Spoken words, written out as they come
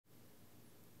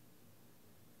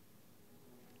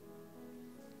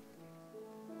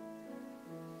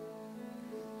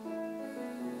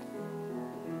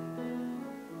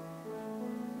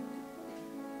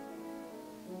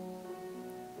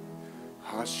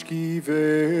Hashkivenu,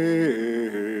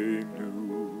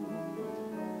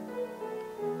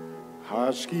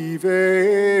 Hashkivenu,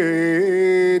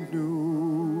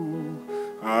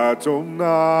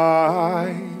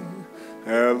 Adonai,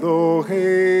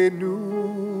 Eloheinu,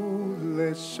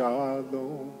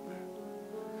 Leshalom,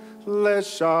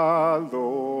 Leshalom.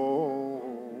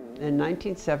 In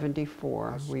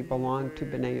 1974, we belonged to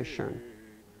Bethaynu.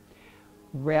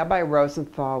 Rabbi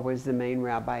Rosenthal was the main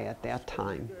rabbi at that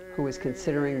time, who was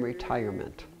considering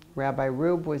retirement. Rabbi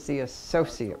Rube was the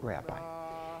associate rabbi,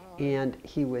 and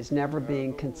he was never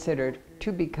being considered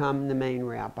to become the main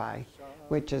rabbi,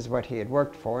 which is what he had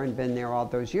worked for and been there all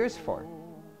those years for.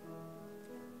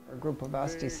 A group of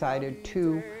us decided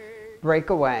to break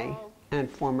away and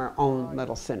form our own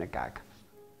little synagogue.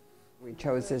 We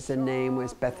chose as a name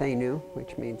was Bethaynu,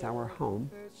 which means our home.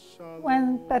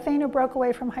 When Bethaynu broke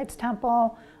away from Heights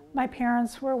Temple, my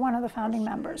parents were one of the founding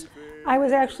members. I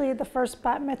was actually the first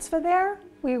bat mitzvah there.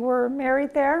 We were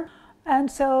married there, and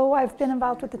so I've been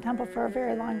involved with the temple for a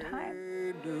very long time.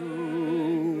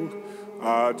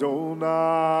 Adonai,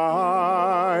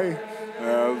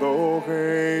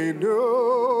 Eloheinu,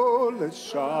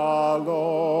 Leshalom,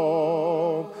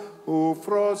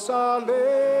 Ufros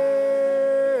Aleinu,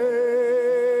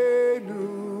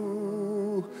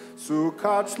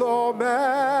 Sukat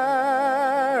Shlomecha.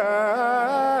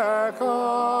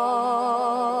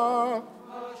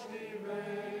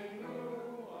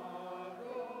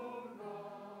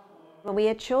 When we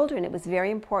had children, it was very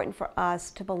important for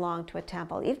us to belong to a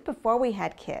temple. Even before we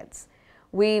had kids,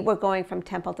 we were going from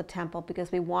temple to temple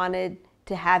because we wanted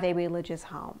to have a religious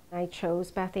home. I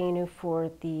chose Bethaynu for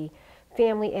the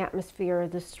family atmosphere,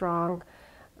 the strong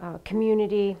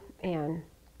community, and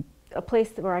a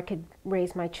place where I could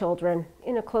raise my children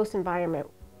in a close environment.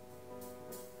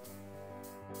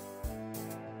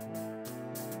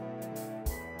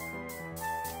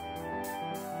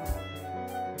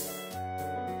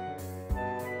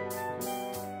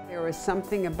 There is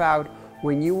something about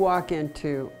when you walk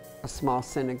into a small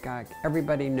synagogue,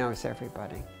 everybody knows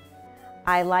everybody.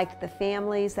 I liked the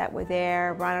families that were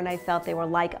there. Ron and I felt they were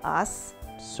like us.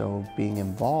 So being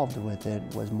involved with it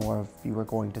was more of you were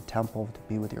going to temple to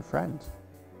be with your friends.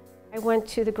 I went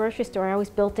to the grocery store. I always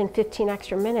built in 15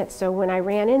 extra minutes, so when I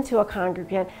ran into a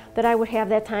congregant, that I would have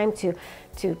that time to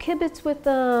kibitz with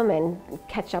them and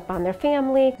catch up on their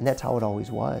family. And that's how it always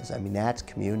was. I mean, that's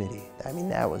community. I mean,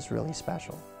 that was really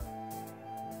special.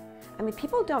 I mean,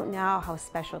 people don't know how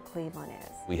special Cleveland is.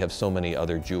 We have so many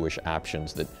other Jewish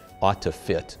options that ought to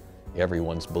fit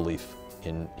everyone's belief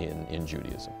in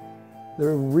Judaism. The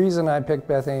reason I picked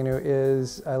Bethaynu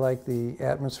is I like the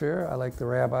atmosphere, I like the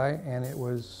rabbi, and it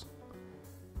was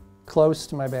close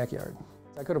to my backyard.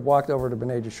 I could have walked over to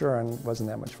B'nai Jeshurun, wasn't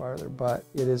that much farther, but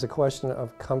it is a question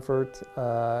of comfort.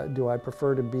 Do I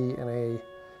prefer to be in a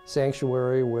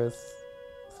sanctuary with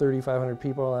 3,500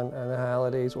 people on the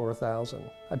holidays or 1,000?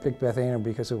 I picked Bethaynu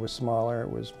because it was smaller, it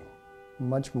was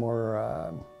much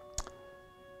more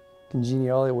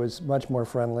congenial, it was much more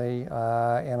friendly,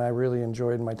 and I really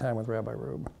enjoyed my time with Rabbi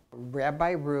Rube.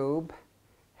 Rabbi Rube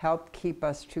helped keep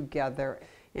us together,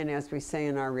 and as we say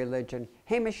in our religion,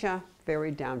 Hamisha,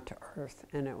 very down to earth,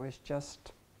 and it was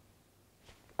just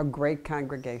a great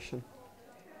congregation.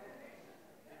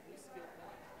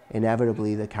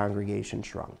 Inevitably, the congregation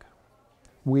shrunk.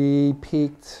 We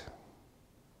peaked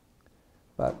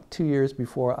about 2 years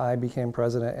before I became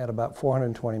president at about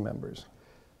 420 members.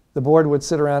 The board would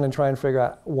sit around and try and figure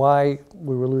out why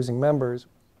we were losing members.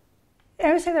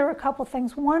 I would say there were a couple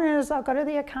things. One is I'll go to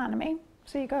the economy.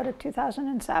 So you go to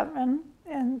 2007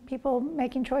 and people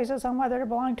making choices on whether to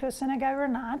belong to a synagogue or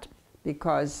not.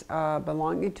 Because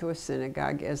belonging to a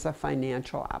synagogue is a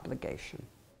financial obligation.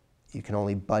 You can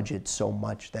only budget so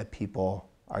much that people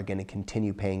are going to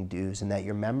continue paying dues and that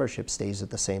your membership stays at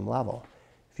the same level.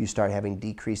 If you start having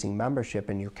decreasing membership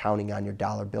and you're counting on your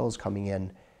dollar bills coming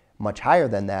in much higher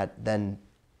than that, then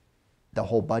the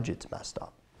whole budget's messed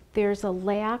up. There's a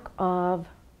lack of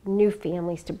new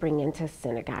families to bring into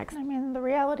synagogues. I mean, the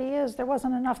reality is there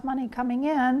wasn't enough money coming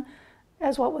in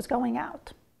as what was going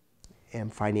out.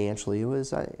 And financially, it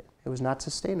was not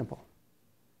sustainable.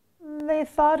 They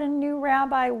thought a new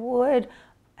rabbi would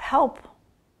help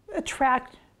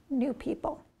attract new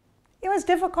people. It was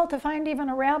difficult to find even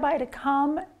a rabbi to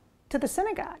come to the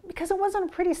synagogue because it wasn't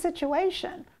a pretty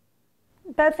situation.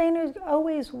 Bethaynu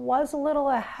always was a little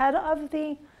ahead of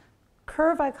the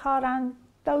curve, I caught, on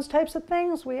those types of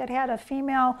things. We had had a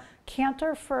female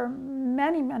cantor for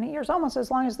many, many years, almost as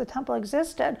long as the temple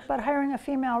existed, but hiring a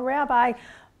female rabbi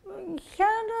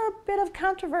had a bit of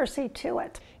controversy to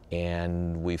it.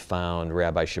 And we found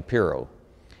Rabbi Shapiro,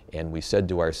 And we said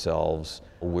to ourselves,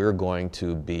 we're going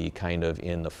to be kind of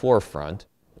in the forefront.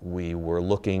 We were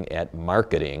looking at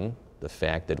marketing the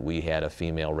fact that we had a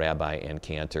female rabbi and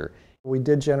cantor. We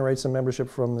did generate some membership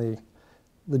from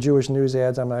the Jewish news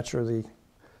ads. I'm not sure the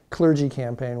clergy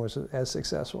campaign was as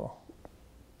successful.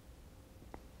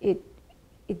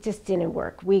 It just didn't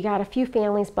work. We got a few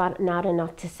families, but not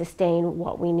enough to sustain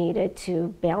what we needed to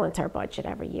balance our budget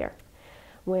every year.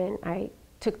 When I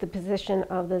took the position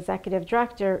of the executive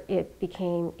director, it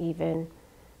became even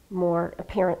more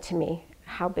apparent to me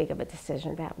how big of a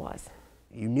decision that was.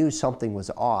 You knew something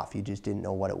was off, you just didn't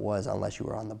know what it was unless you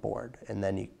were on the board, and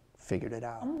then you figured it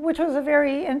out. Which was a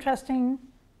very interesting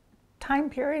time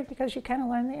period because you kind of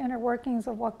learn the inner workings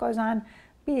of what goes on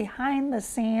behind the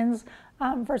scenes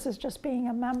versus just being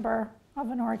a member of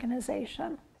an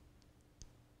organization.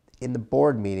 In the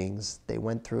board meetings, they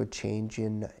went through a change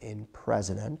in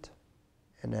president,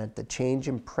 and at the change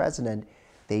in president,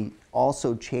 they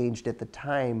also changed at the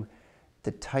time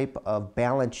the type of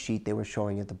balance sheet they were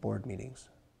showing at the board meetings.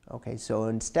 Okay, so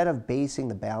instead of basing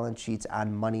the balance sheets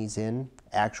on monies in,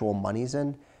 actual monies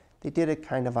in, they did it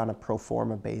kind of on a pro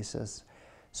forma basis.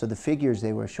 So the figures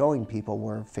they were showing people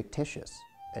were fictitious,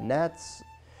 and that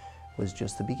was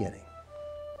just the beginning.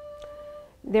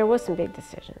 There was some big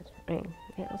decisions. I mean,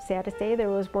 sad to say, there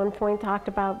was one point talked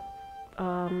about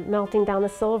melting down the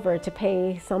silver to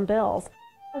pay some bills.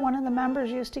 One of the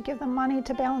members used to give them money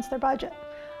to balance their budget.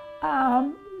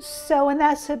 And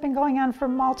that's had been going on for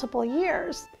multiple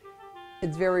years.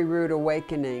 It's very rude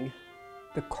awakening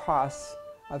the costs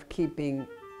of keeping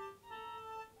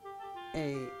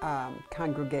a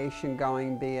congregation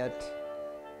going, be it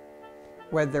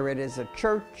whether it is a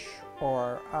church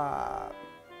or a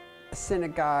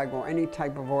synagogue or any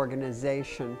type of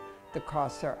organization. The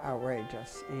costs are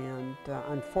outrageous, and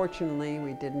unfortunately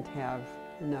we didn't have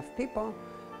enough people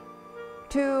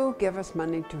to give us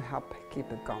money to help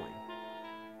keep it going.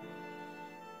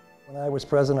 When I was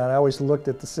president, I always looked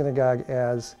at the synagogue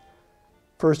as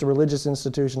first a religious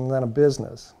institution and then a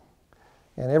business.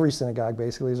 And every synagogue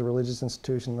basically is a religious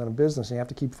institution and then a business. And you have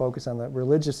to keep focus on the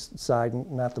religious side and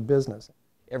not the business.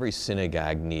 Every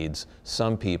synagogue needs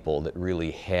some people that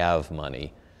really have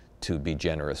money to be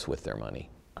generous with their money.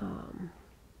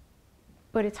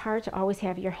 But it's hard to always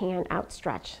have your hand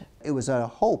outstretched. It was a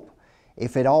hope.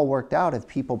 If it all worked out, if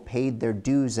people paid their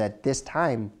dues at this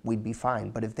time, we'd be fine.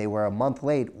 But if they were a month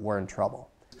late, we're in trouble.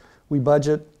 We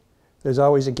budget, there's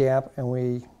always a gap, and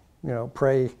we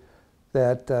pray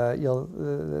that,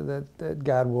 that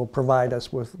God will provide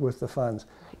us with the funds.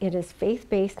 It is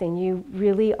faith-based, and you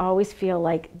really always feel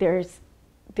like there's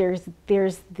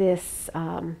this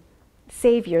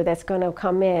Savior that's going to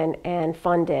come in and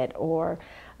fund it or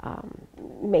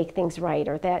make things right,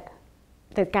 or that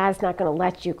God's not going to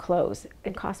let you close.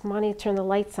 It costs money to turn the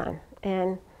lights on,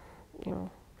 and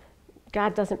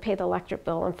God doesn't pay the electric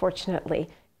bill, unfortunately.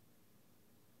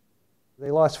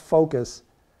 They lost focus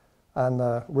on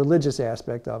the religious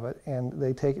aspect of it, and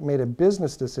they made a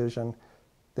business decision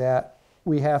that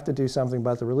we have to do something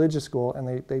about the religious school,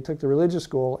 and they took the religious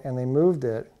school and they moved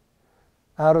it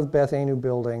out of the Bethaynu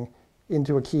building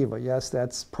into a kiva. Yes,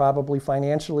 that's probably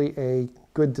financially a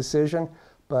good decision,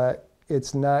 but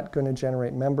it's not going to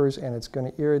generate members, and it's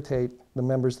going to irritate the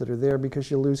members that are there because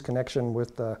you lose connection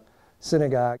with the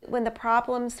synagogue. When the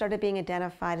problems started being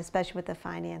identified, especially with the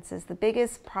finances, the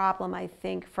biggest problem, I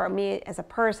think, for me as a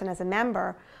person, as a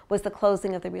member, was the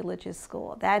closing of the religious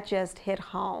school. That just hit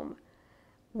home.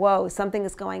 Whoa, something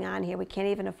is going on here. We can't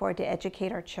even afford to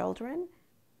educate our children.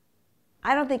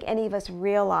 I don't think any of us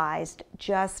realized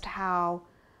just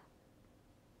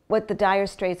what the dire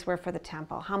straits were for the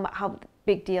temple, how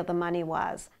big deal the money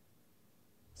was.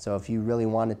 So if you really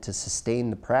wanted to sustain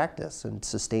the practice and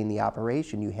sustain the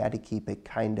operation, you had to keep it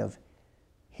kind of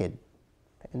hid.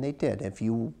 And they did. If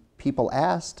people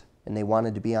asked and they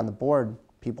wanted to be on the board,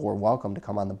 people were welcome to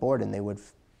come on the board, and they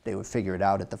would figure it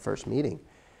out at the first meeting.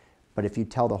 But if you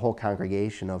tell the whole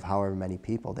congregation of however many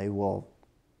people, they will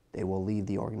leave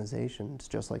the organization. It's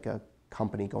just like a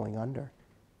company going under.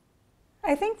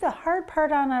 I think the hard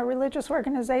part on a religious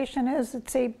organization is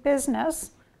it's a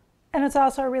business, and it's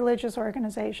also a religious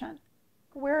organization.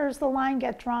 Where does the line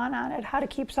get drawn on it? How to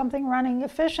keep something running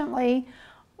efficiently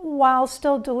while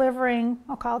still delivering,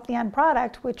 I'll call it the end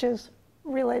product, which is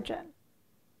religion.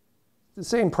 The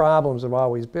same problems have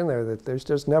always been there, that there's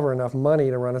just never enough money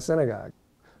to run a synagogue.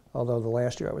 Although the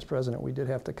last year I was president, we did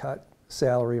have to cut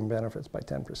salary and benefits by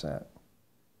 10%.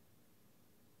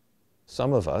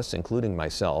 Some of us, including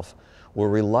myself, were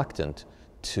reluctant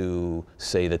to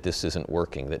say that this isn't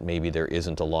working, that maybe there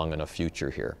isn't a long enough future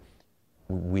here.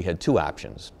 We had two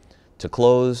options, to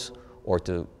close or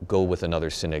to go with another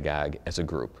synagogue as a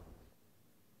group.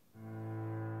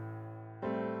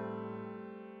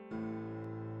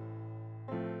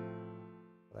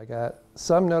 I got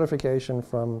some notification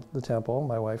from the temple,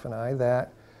 my wife and I,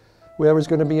 that there was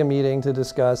going to be a meeting to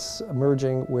discuss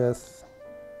merging with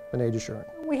B'nai Jeshurun.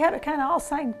 We had to kind of all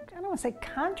sign, I don't want to say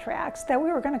contracts, that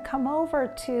we were going to come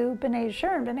over to B'nai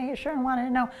Jeshurun. B'nai Jeshurun wanted to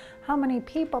know how many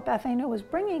people Bethaynu was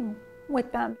bringing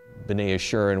with them. B'nai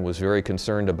Jeshurun was very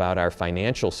concerned about our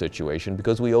financial situation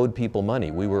because we owed people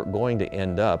money. We were going to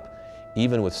end up,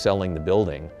 even with selling the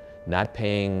building, not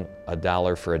paying a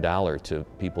dollar for a dollar to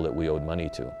people that we owed money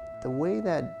to. The way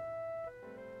that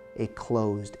it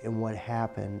closed and what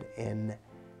happened and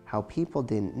how people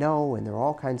didn't know, and there were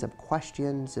all kinds of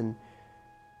questions, and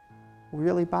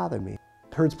really bothered me.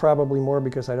 It hurts probably more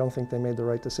because I don't think they made the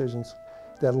right decisions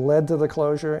that led to the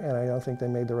closure, and I don't think they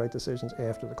made the right decisions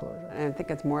after the closure. And I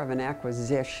think it's more of an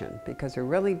acquisition because it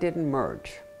really didn't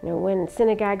merge. You know, when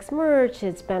synagogues merge,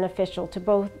 it's beneficial to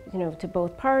both, to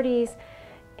both parties,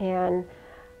 and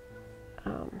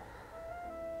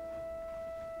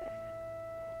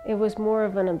it was more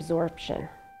of an absorption.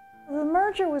 The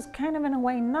merger was kind of in a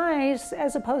way nice,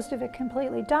 as opposed to it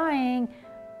completely dying.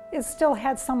 It still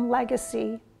had some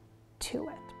legacy to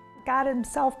it. God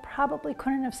himself probably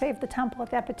couldn't have saved the temple at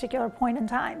that particular point in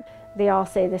time. They all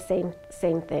say the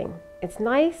same thing. It's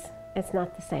nice, it's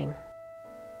not the same.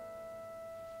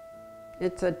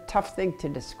 It's a tough thing to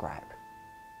describe.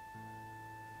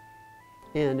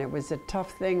 And it was a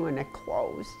tough thing when it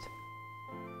closed.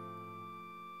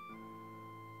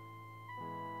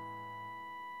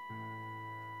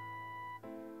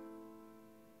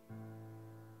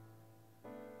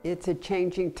 It's a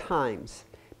changing times.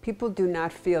 People do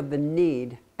not feel the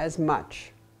need as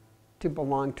much to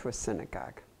belong to a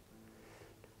synagogue.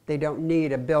 They don't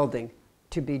need a building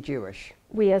to be Jewish.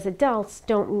 We as adults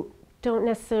don't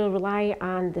necessarily rely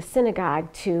on the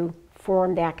synagogue to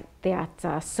form that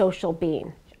social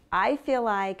being. I feel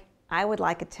like I would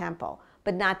like a temple,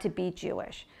 but not to be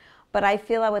Jewish. But I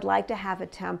feel I would like to have a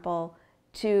temple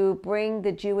to bring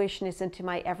the Jewishness into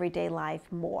my everyday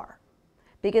life more.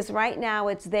 Because right now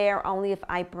it's there only if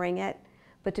I bring it,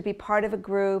 but to be part of a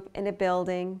group in a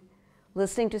building,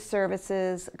 listening to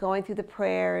services, going through the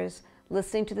prayers,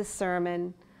 listening to the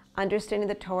sermon, understanding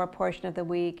the Torah portion of the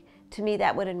week, to me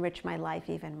that would enrich my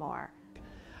life even more.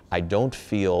 I don't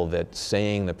feel that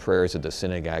saying the prayers at the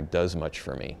synagogue does much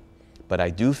for me, but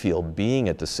I do feel being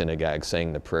at the synagogue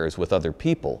saying the prayers with other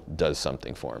people does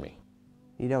something for me.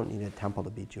 You don't need a temple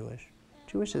to be Jewish.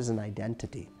 Jewish is an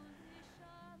identity.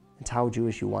 It's how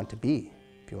Jewish you want to be.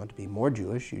 If you want to be more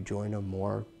Jewish, you join a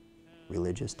more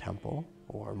religious temple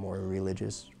or a more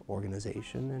religious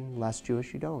organization, and less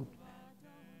Jewish you don't.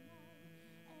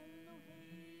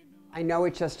 I know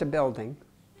it's just a building,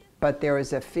 but there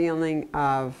is a feeling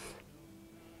of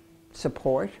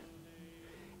support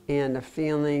and a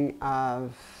feeling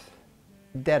of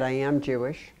that I am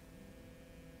Jewish.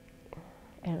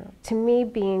 To me,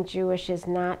 being Jewish is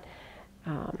not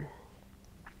the,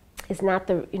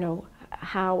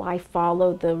 how I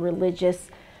follow the religious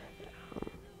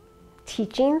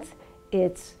teachings.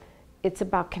 It's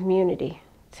about community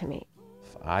to me.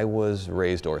 I was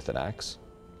raised Orthodox,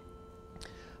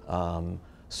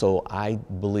 so I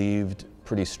believed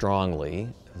pretty strongly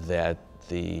that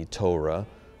the Torah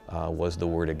was the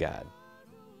Word of God.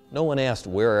 No one asked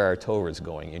where are our Torahs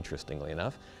going, interestingly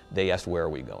enough. They asked where are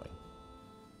we going.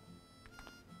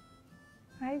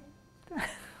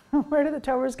 Where do the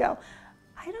Torahs go?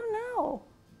 I don't know.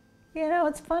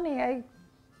 It's funny.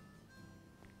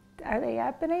 Are they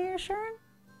at B'nai Jeshurun?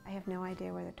 I have no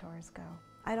idea where the Torahs go.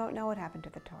 I don't know what happened to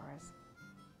the Torahs.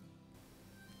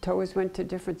 Torahs went to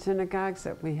different synagogues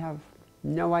that we have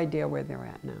no idea where they're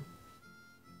at now.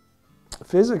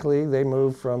 Physically, they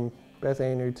moved from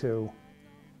Bethaynu to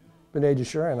B'nai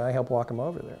Jeshurun, and I helped walk them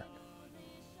over there.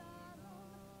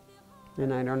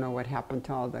 And I don't know what happened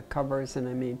to all the covers, and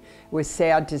I mean, it was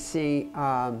sad to see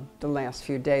the last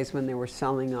few days when they were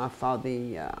selling off all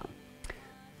the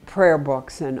prayer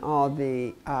books and all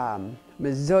the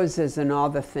mezuzahs and all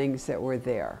the things that were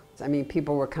there. I mean,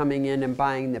 people were coming in and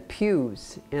buying the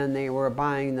pews, and they were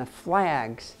buying the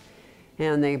flags,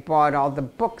 and they bought all the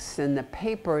books and the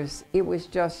papers. It was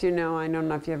just, I don't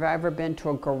know if you've ever been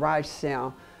to a garage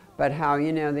sale, but how,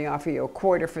 they offer you a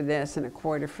quarter for this and a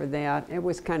quarter for that. It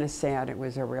was kind of sad. It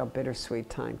was a real bittersweet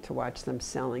time to watch them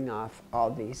selling off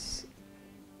all these.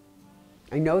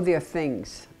 I know they're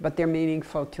things, but they're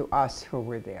meaningful to us who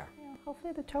were there. Yeah,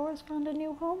 hopefully the Torahs found a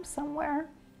new home somewhere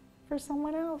for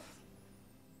someone else.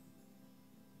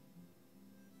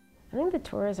 I think the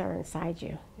Torahs are inside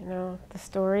you, the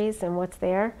stories and what's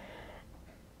there.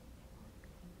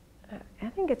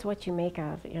 think it's what you make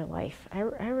of your life. I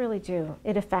really do.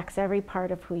 It affects every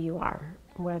part of who you are,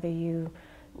 whether you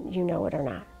know it or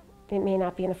not. It may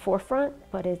not be in the forefront,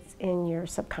 but it's in your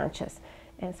subconscious.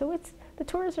 And so the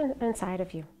Torahs are inside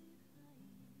of you.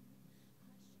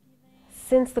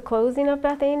 Since the closing of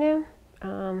Bethaynu,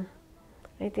 I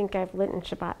think I've lit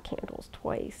Shabbat candles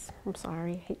twice. I'm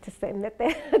sorry, I hate to admit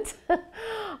that.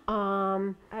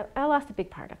 I lost a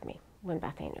big part of me when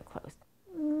Bethaynu closed.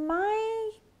 My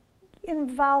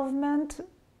involvement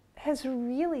has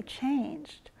really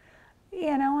changed,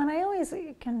 and I always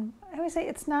say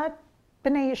it's not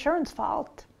B'nai Yeshurun's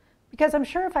fault, because I'm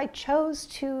sure if I chose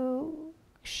to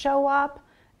show up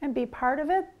and be part of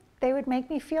it, they would make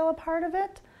me feel a part of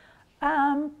it.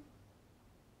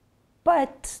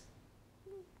 But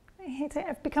I hate to say,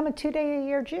 I've become a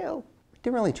 2-day-a-year Jew. It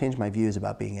didn't really change my views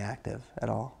about being active at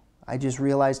all. I just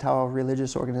realized how a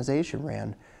religious organization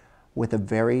ran with a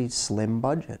very slim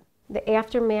budget. The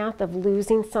aftermath of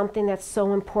losing something that's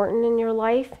so important in your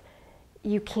life,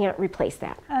 you can't replace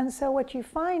that. And so what you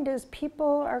find is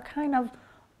people are kind of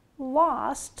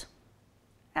lost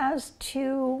as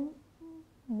to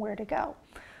where to go.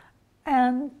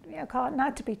 And call it,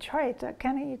 not to be trite,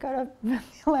 kind of, you go to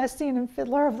the last scene in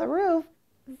Fiddler of the Roof,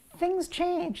 things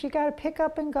change. You got to pick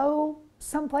up and go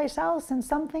someplace else, and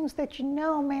some things that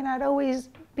may not always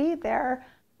be there.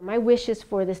 My wish is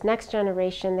for this next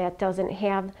generation that doesn't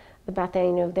have the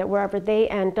Bethaynu, that wherever they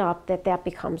end up, that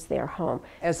becomes their home.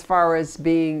 As far as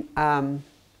being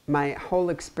my whole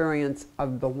experience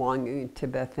of belonging to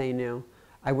Bethaynu,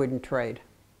 I wouldn't trade.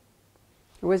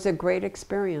 It was a great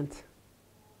experience,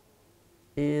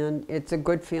 and it's a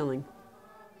good feeling.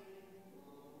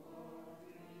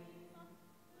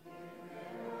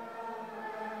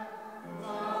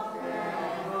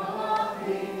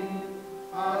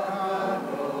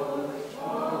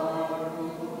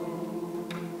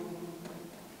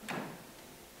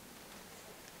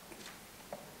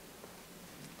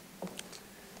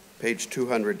 Page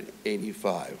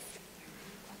 285.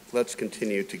 Let's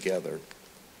continue together.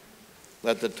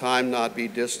 Let the time not be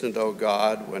distant, O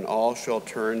God, when all shall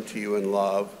turn to you in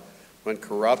love, when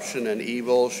corruption and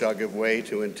evil shall give way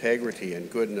to integrity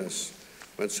and goodness,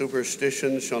 when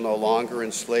superstition shall no longer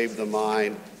enslave the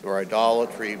mind, nor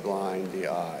idolatry blind the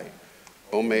eye.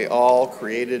 O may all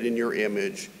created in your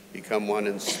image become one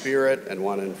in spirit and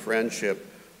one in friendship,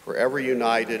 forever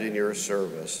united in your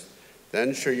service.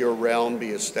 Then shall your realm be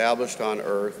established on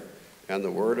earth, and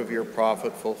the word of your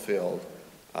prophet fulfilled.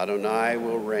 Adonai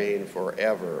will reign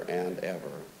forever and ever.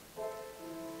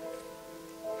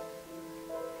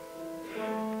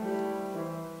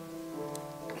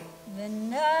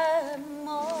 V'nam